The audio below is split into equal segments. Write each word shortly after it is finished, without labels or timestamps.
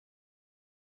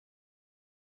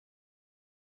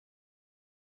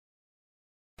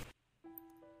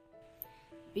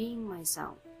Being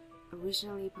Myself,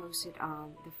 originally posted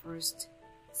on the 1st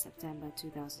September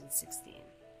 2016.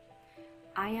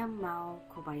 I am Mao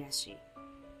Kobayashi.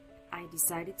 I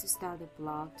decided to start a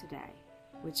blog today,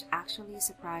 which actually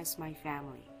surprised my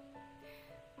family.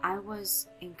 I was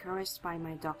encouraged by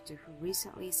my doctor who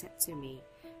recently said to me,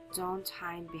 "Don't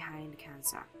hide behind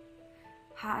cancer."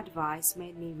 Her advice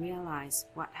made me realize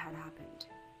what had happened.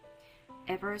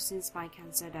 Ever since my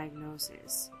cancer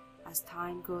diagnosis, as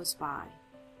time goes by,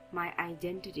 my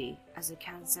identity as a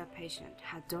cancer patient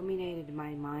had dominated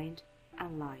my mind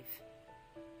and life.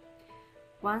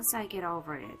 Once I get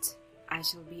over it, I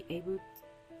shall be able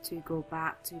to go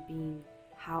back to being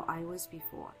how I was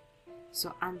before.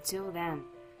 So until then,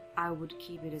 I would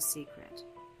keep it a secret.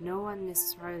 No one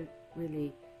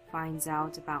necessarily finds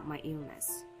out about my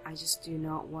illness. I just do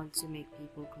not want to make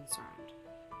people concerned.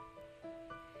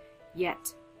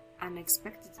 Yet,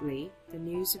 unexpectedly, the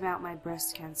news about my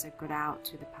breast cancer got out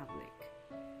to the public,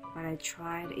 but I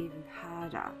tried even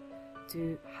harder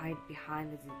to hide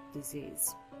behind the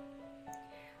disease.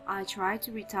 I tried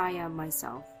to retire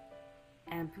myself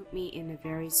and put me in a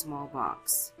very small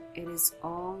box. It is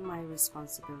all my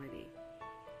responsibility.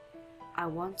 I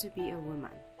want to be a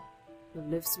woman who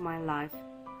lives my life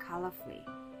colorfully.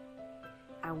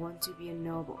 I want to be a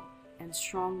noble and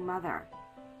strong mother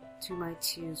to my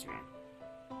children.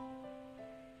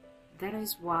 That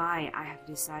is why I have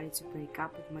decided to break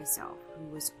up with myself who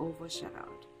was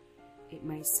overshadowed. It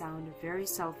may sound a very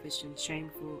selfish and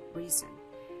shameful reason,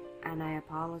 and I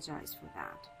apologize for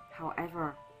that.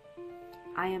 However,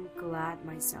 I am glad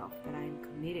myself that I am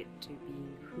committed to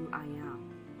being who I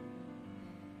am.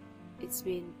 It's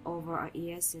been over a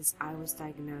year since I was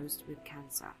diagnosed with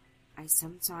cancer. I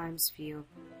sometimes feel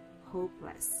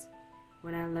hopeless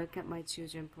when I look at my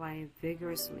children playing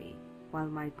vigorously while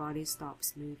my body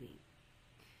stops moving.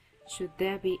 Should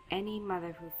there be any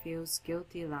mother who feels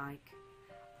guilty like,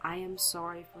 I am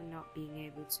sorry for not being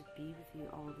able to be with you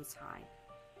all the time.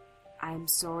 I am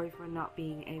sorry for not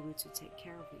being able to take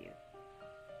care of you.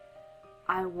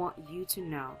 I want you to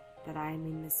know that I am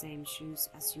in the same shoes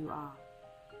as you are.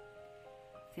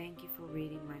 Thank you for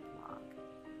reading my blog.